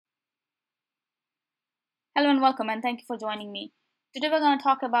Hello and welcome, and thank you for joining me. Today we're going to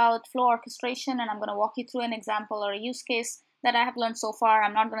talk about flow orchestration, and I'm going to walk you through an example or a use case that I have learned so far.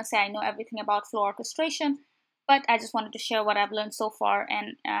 I'm not going to say I know everything about flow orchestration, but I just wanted to share what I've learned so far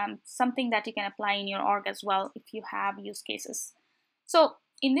and something that you can apply in your org as well if you have use cases. So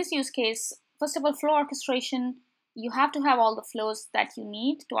in this use case, first of all, flow orchestration, you have to have all the flows that you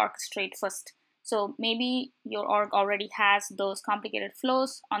need to orchestrate first. So maybe your org already has those complicated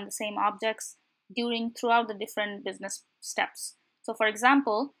flows on the same objects throughout the different business steps. So for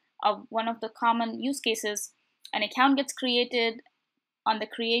example, one of the common use cases, an account gets created. On the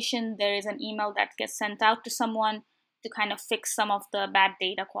creation, there is an email that gets sent out to someone to kind of fix some of the bad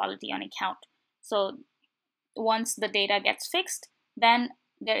data quality on account. So once the data gets fixed, then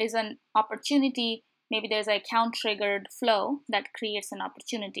there is an opportunity. Maybe there's an account triggered flow that creates an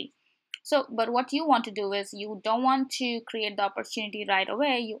opportunity. So, but what you want to do is you don't want to create the opportunity right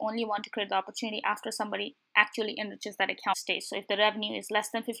away. You only want to create the opportunity after somebody actually enriches that account stage. So if the revenue is less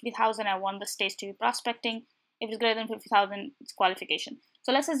than 50,000, I want the stage to be prospecting. If it's greater than 50,000, it's qualification.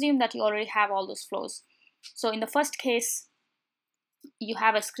 So let's assume that you already have all those flows. So in the first case, you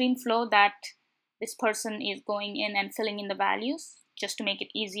have a screen flow that this person is going in and filling in the values just to make it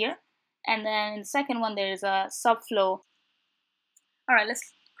easier. And then in the second one, there is a subflow. All right, let's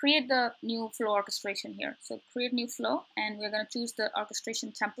create the new flow orchestration here. So create new flow, and we're going to choose the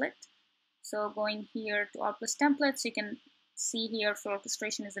orchestration template. So going here to All Plus Templates, you can see here flow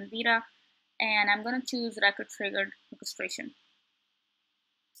orchestration is in beta, and I'm going to choose record triggered orchestration.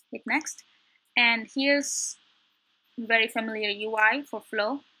 Hit next, and here's very familiar UI for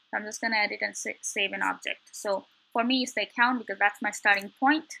flow. So I'm just going to edit and save an object. So for me, it's the account because that's my starting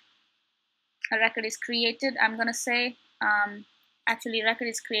point. A record is created. I'm going to say actually record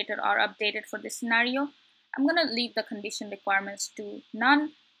is created or updated for this scenario. I'm going to leave the condition requirements to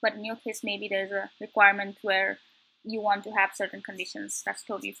none, but in your case, maybe there's a requirement where you want to have certain conditions. That's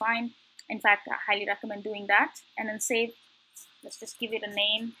totally fine. In fact, I highly recommend doing that. And then save. Let's just give it a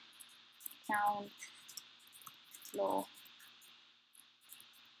name. Account flow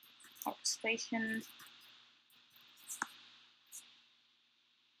orchestration.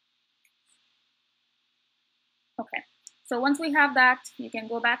 Okay. So once we have that, you can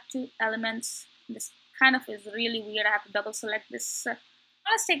go back to elements. This kind of is really weird. I have to double select this.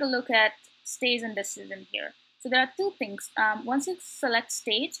 Let's take a look at stage and decision here. So there are two things. Once you select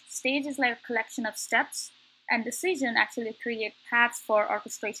stage is like a collection of steps, and decision actually create paths for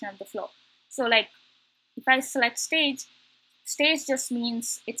orchestration of the flow. So like if I select stage just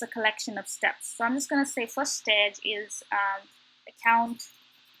means it's a collection of steps. So I'm just going to say first stage is account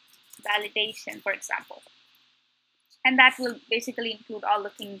validation, for example. And that will basically include all the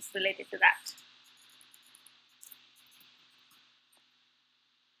things related to that.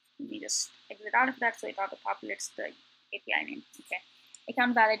 Let me just exit out of that so it auto-populates the API name. Okay,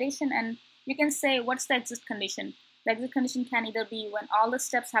 account validation, and you can say what's the exit condition. The exit condition can either be when all the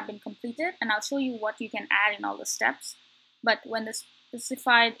steps have been completed, and I'll show you what you can add in all the steps. But when the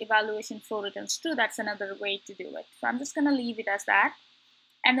specified evaluation flow returns true, that's another way to do it. So I'm just going to leave it as that.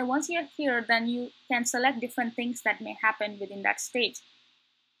 And then once you're here, then you can select different things that may happen within that stage.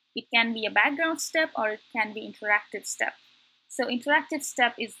 It can be a background step or it can be interactive step. So interactive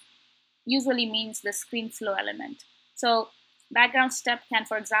step usually means the screen flow element. So background step can,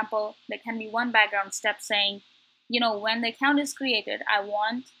 for example, there can be one background step saying, when the account is created, I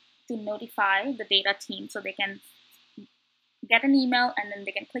want to notify the data team so they can get an email and then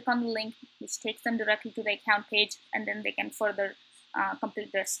they can click on the link, which takes them directly to the account page, and then they can further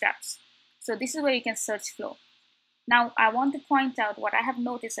complete their steps. So this is where you can search flow. Now I want to point out what I have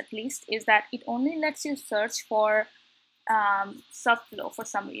noticed at least is that it only lets you search for subflow for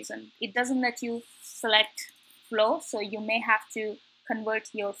some reason. It doesn't let you select flow, so you may have to convert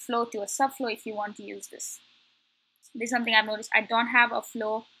your flow to a subflow if you want to use this. This is something I've noticed. I don't have a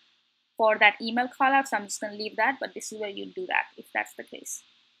flow for that email callout, so I'm just going to leave that, but this is where you do that if that's the case.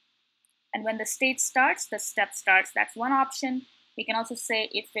 And when the stage starts, the step starts. That's one option. We can also say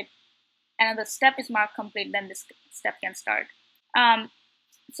if another step is marked complete, then this step can start.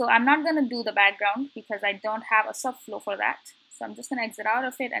 So I'm not going to do the background because I don't have a subflow for that. So I'm just going to exit out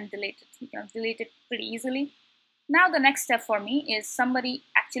of it and delete it. You can delete it pretty easily. Now the next step for me is somebody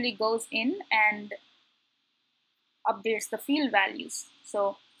actually goes in and updates the field values.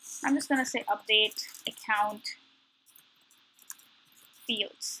 So I'm just going to say update account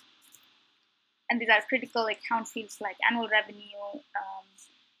fields. And these are critical account fields like annual revenue,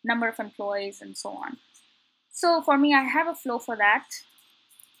 number of employees, and so on. So for me, I have a flow for that.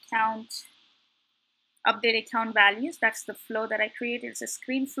 Account, update account values. That's the flow that I created. It's a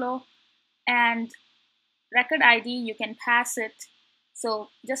screen flow. And record ID, you can pass it. So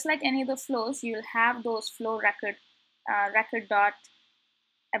just like any of the flows, you'll have those flow record dot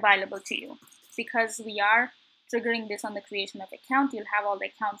available to you. Because we are triggering this on the creation of account, you'll have all the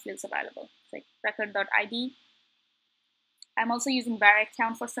account fields available. Like record.id. I'm also using var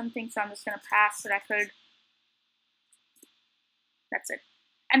account for something, so I'm just going to pass record. That's it.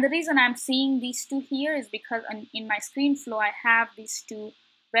 And the reason I'm seeing these two here is because in my screen flow, I have these two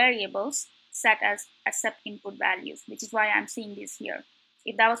variables set as accept input values, which is why I'm seeing these here.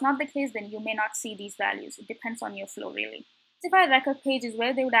 If that was not the case, then you may not see these values. It depends on your flow, really. Specify record page is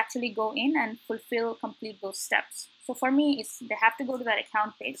where they would actually go in and complete those steps. So for me, they have to go to that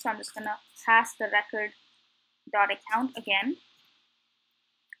account page. So I'm just going to pass the record.account again.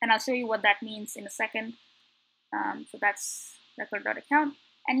 And I'll show you what that means in a second. So that's record.account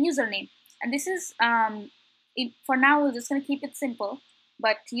and username. And this is, for now, we're just going to keep it simple.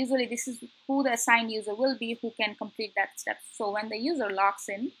 But usually this is who the assigned user will be who can complete that step. So when the user logs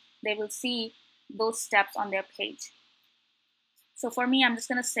in, they will see those steps on their page. So for me, I'm just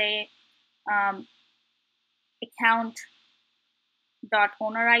going to say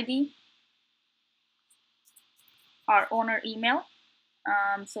account.owner ID or owner email.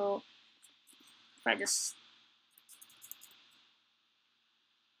 So if I just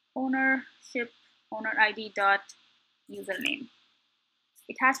owner ID dot username.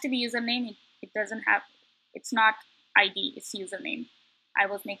 It has to be username. It's not ID, it's username. I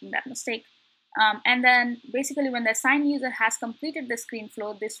was making that mistake. And then basically when the assigned user has completed the screen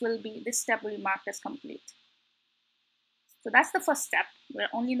flow, this step will be marked as complete. So that's the first step. We're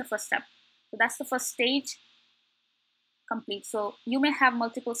only in the first step. So that's the first stage complete. So you may have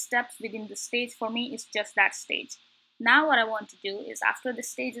multiple steps within the stage. For me, it's just that stage. Now what I want to do is after the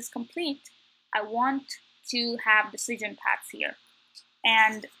stage is complete, I want to have decision paths here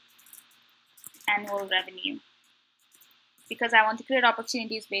and annual revenue, because I want to create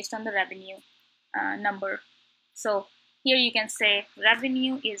opportunities based on the revenue number. So here you can say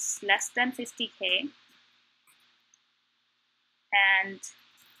revenue is less than 50K and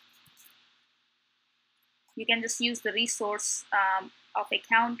you can just use the resource of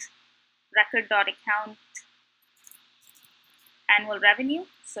account record.account annual revenue.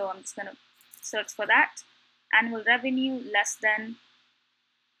 So I'm just going to search for that. Annual revenue less than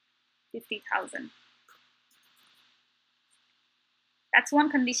 50,000. That's one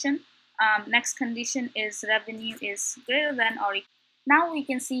condition. Next condition is revenue is greater than or equal. Now we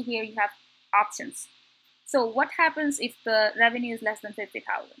can see here you have options. So what happens if the revenue is less than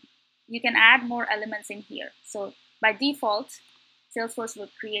 50,000? You can add more elements in here. So by default, Salesforce will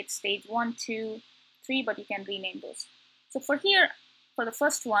create stage 1, 2, 3, but you can rename those. So for here, for the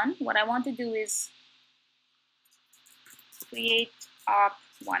first one, what I want to do is create op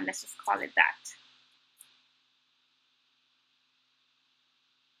 1. Let's just call it that.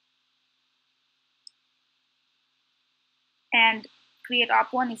 And create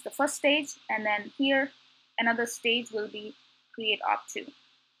op 1 is the first stage, and then here another stage will be create op 2.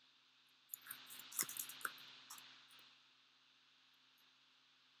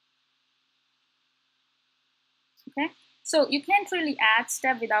 Okay, so you can't really add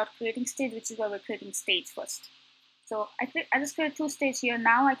step without creating stage, which is why we're creating stage first. So I just created 2 stages here.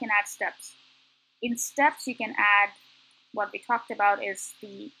 Now I can add steps. In steps, you can add what we talked about is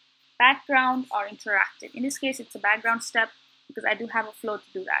the background or interactive. In this case, it's a background step because I do have a flow to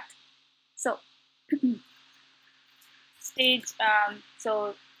do that. So stage,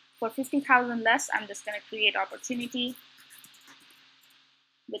 so for 50,000 less, I'm just going to create opportunity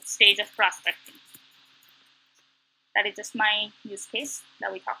with stage of prospecting. That is just my use case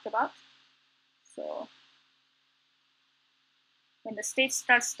that we talked about. So when the stage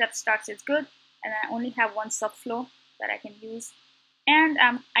step starts, it's good. And I only have one subflow that I can use. And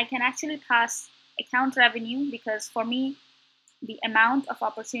I can actually pass account revenue because for me, the amount of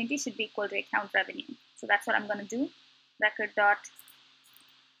opportunity should be equal to account revenue. So that's what I'm going to do. Record dot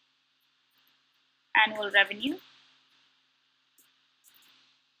annual revenue.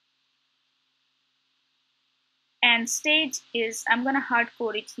 And stage is, I'm going to hard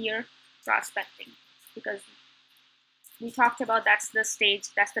code it here, prospecting, because we talked about that's the stage,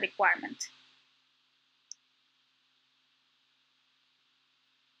 that's the requirement.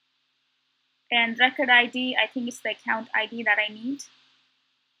 And record ID, I think it's the account ID that I need.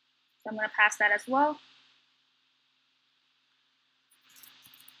 So I'm going to pass that as well.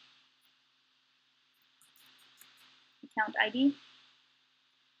 Account ID.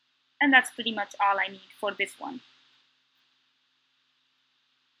 And that's pretty much all I need for this one.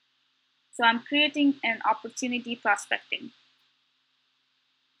 So I'm creating an opportunity prospecting.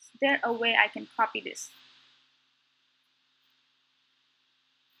 Is there a way I can copy this?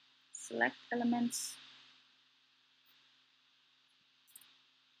 select elements.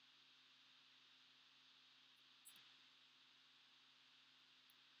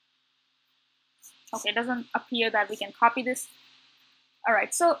 Okay, it doesn't appear that we can copy this. All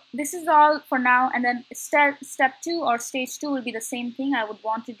right, so this is all for now, and then step 2 or stage 2 will be the same thing. I would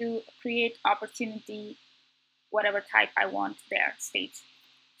want to do create opportunity, whatever type I want there, stage.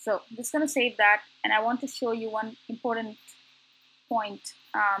 So I'm just going to save that, and I want to show you one important point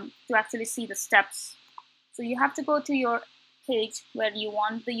to actually see the steps. So you have to go to your page where you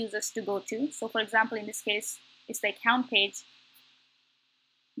want the users to go to. So for example, in this case, it's the account page.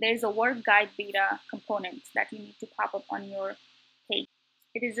 There's a work guide beta component that you need to pop up on your page.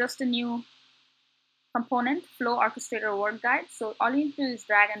 It is just a new component, Flow Orchestrator work guide. So all you need to do is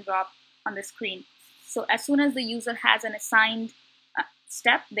drag and drop on the screen. So as soon as the user has an assigned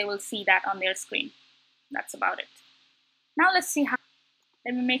step, they will see that on their screen. That's about it. Now let's see how.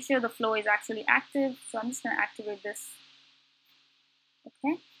 Let me make sure the flow is actually active. So I'm just going to activate this.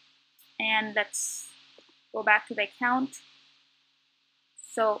 Okay. And let's go back to the account.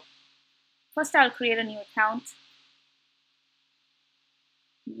 So first I'll create a new account.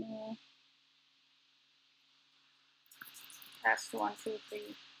 New test 1, 2, 3,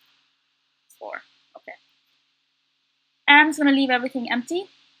 4. Okay. And I'm just going to leave everything empty.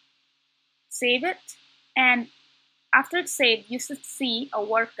 Save it. And after it's saved, you should see a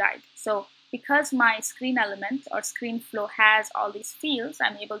work guide. So because my screen element or screen flow has all these fields,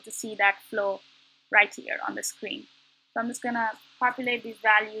 I'm able to see that flow right here on the screen. So I'm just going to populate these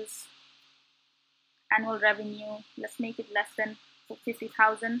values. Annual revenue, let's make it less than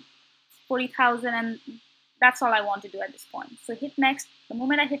 50,000, 40,000, and that's all I want to do at this point. So hit next. The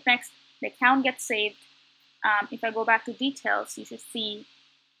moment I hit next, the account gets saved. If I go back to details, you should see.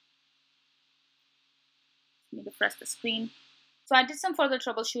 Let me refresh the screen. So I did some further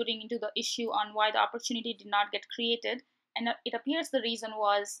troubleshooting into the issue on why the opportunity did not get created, and it appears the reason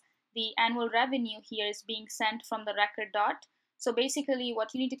was the annual revenue here is being sent from the record dot. So basically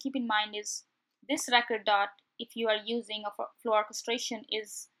what you need to keep in mind is this record dot, if you are using a flow orchestration,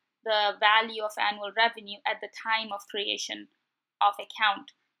 is the value of annual revenue at the time of creation of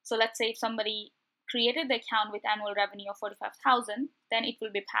account. So let's say if somebody created the account with annual revenue of 45,000, then it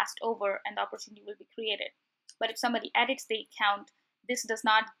will be passed over and the opportunity will be created. But if somebody edits the account, this does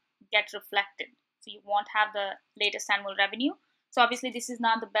not get reflected. So you won't have the latest annual revenue. So obviously this is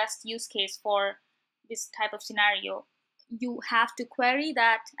not the best use case for this type of scenario. You have to query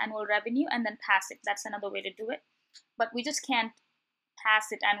that annual revenue and then pass it. That's another way to do it. But we just can't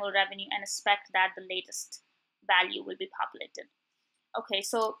pass it annual revenue and expect that the latest value will be populated. Okay,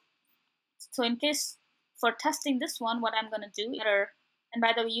 so in case for testing this one, what I'm going to do, and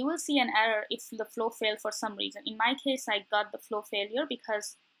by the way, you will see an error if the flow failed for some reason. In my case, I got the flow failure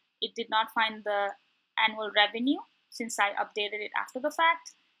because it did not find the annual revenue since I updated it after the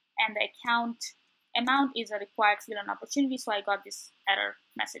fact, and the account amount is a required field on opportunity, so I got this error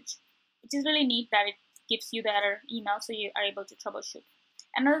message, which is really neat that it gives you the error email so you are able to troubleshoot.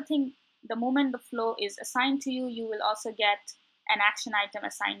 Another thing, the moment the flow is assigned to you, you will also get an action item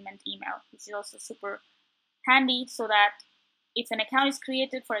assignment email, which is also super handy, so that if an account is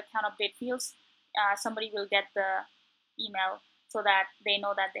created for account update fields, somebody will get the email so that they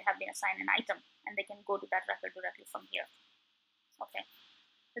know that they have been assigned an item and they can go to that record directly from here. Okay,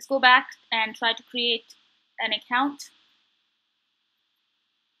 let's go back and try to create an account.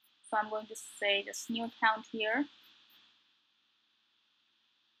 So I'm going to say this new account here.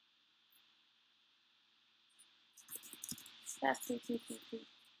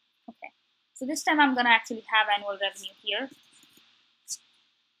 Okay, so this time I'm going to actually have annual revenue here.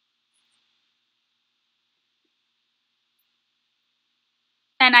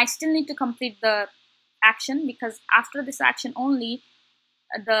 And I still need to complete the action because after this action only,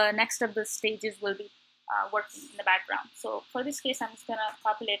 the next of the stages will be working in the background. So for this case, I'm just going to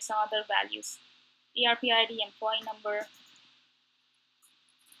populate some other values. ERP ID, employee number,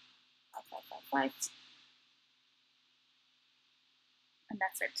 5555. And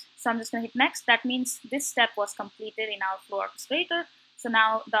that's it. So I'm just going to hit next. That means this step was completed in our Flow Orchestrator. So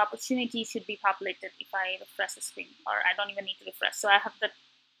now the opportunity should be populated if I refresh the screen, or I don't even need to refresh. So I have the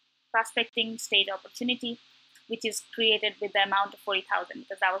prospecting stage opportunity, which is created with the amount of 40,000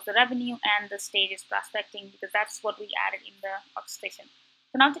 because that was the revenue, and the stage is prospecting because that's what we added in the orchestration.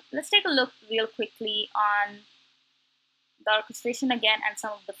 So now let's take a look real quickly on the orchestration again and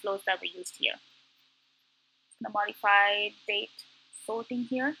some of the flows that we used here. The modified date sorting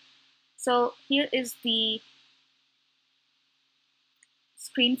here. So here is the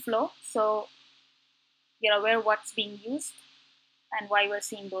screen flow. So you're aware what's being used. and why we're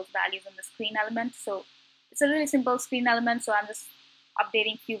seeing those values in the screen element. So it's a really simple screen element. So I'm just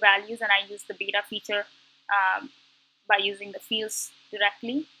updating few values, and I use the beta feature by using the fields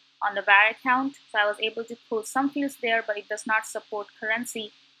directly on the var account. So I was able to pull some fields there, but it does not support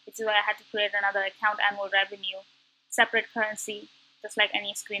currency, which is why I had to create another account, annual revenue, separate currency, just like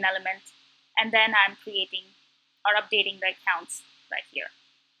any screen element. And then I'm creating or updating the accounts right here.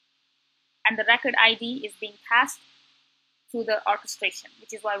 And the record ID is being passed through the orchestration,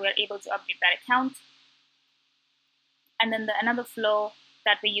 which is why we're able to update that account. And then another flow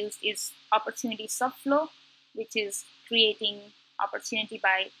that we used is opportunity subflow, which is creating opportunity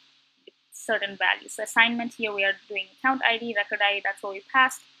by certain values. So assignment here, we are doing account ID, record ID, that's what we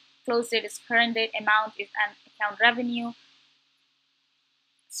passed. Close date is current date, amount is an account revenue,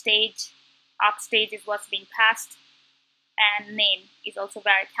 stage, op stage is what's being passed, and name is also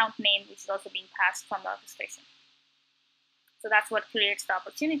var account name, which is also being passed from the orchestration. So that's what creates the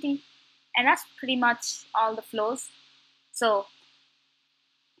opportunity. And that's pretty much all the flows. So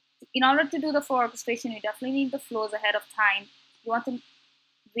in order to do the flow orchestration, you definitely need the flows ahead of time. You want to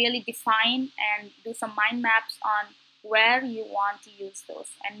really define and do some mind maps on where you want to use those.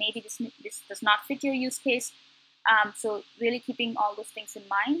 And maybe this does not fit your use case. So really keeping all those things in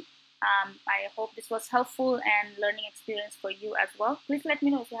mind. I hope this was helpful and learning experience for you as well. Please let me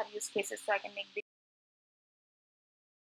know if you have use cases so I can make videos